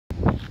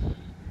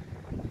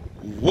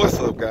What's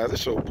up, guys?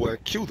 It's your boy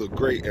Q the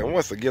Great, and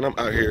once again I'm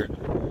out here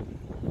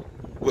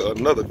with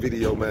another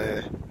video,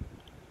 man.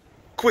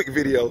 Quick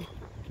video.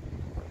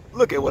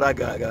 Look at what I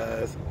got,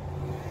 guys.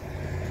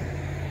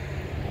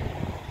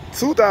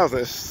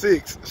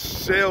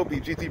 2006 Shelby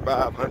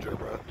Gt500,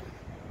 bro.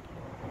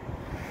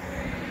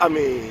 I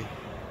mean,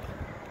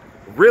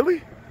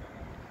 really?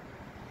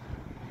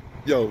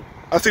 Yo,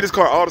 I see this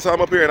car all the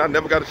time up here, and I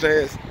never got a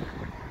chance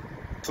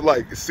to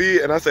like see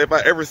it. And I say if I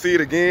ever see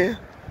it again,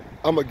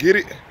 I'ma get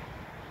it.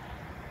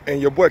 And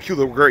your boy Q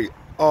the Great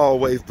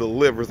always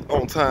delivers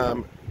on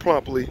time,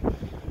 promptly,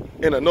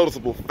 in a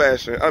noticeable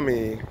fashion. I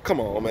mean,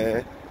 come on,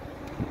 man.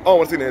 I don't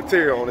want to see the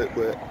interior on it,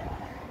 but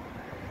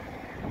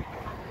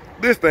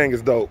this thing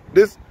is dope.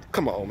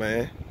 Come on,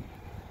 man.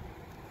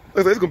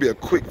 It's gonna be a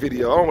quick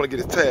video. I don't want to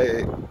get his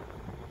tag.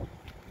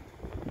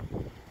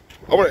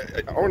 I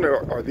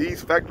wonder, are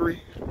these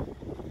factory?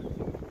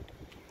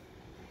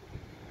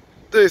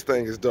 This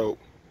thing is dope.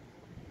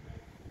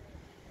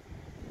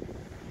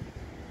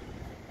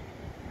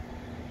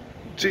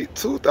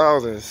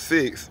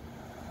 G2006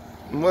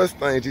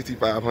 Mustang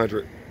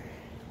GT500.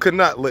 Could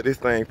not let this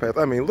thing pass.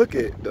 I mean, look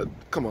at the,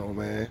 come on,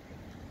 man.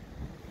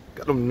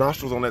 Got them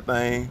nostrils on that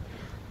thing.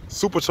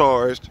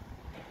 Supercharged.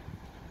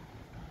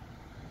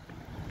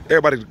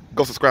 Everybody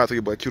go subscribe to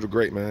your boy Q the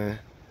Great, man.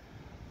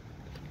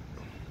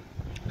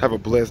 Have a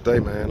blessed day,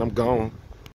 man. I'm gone.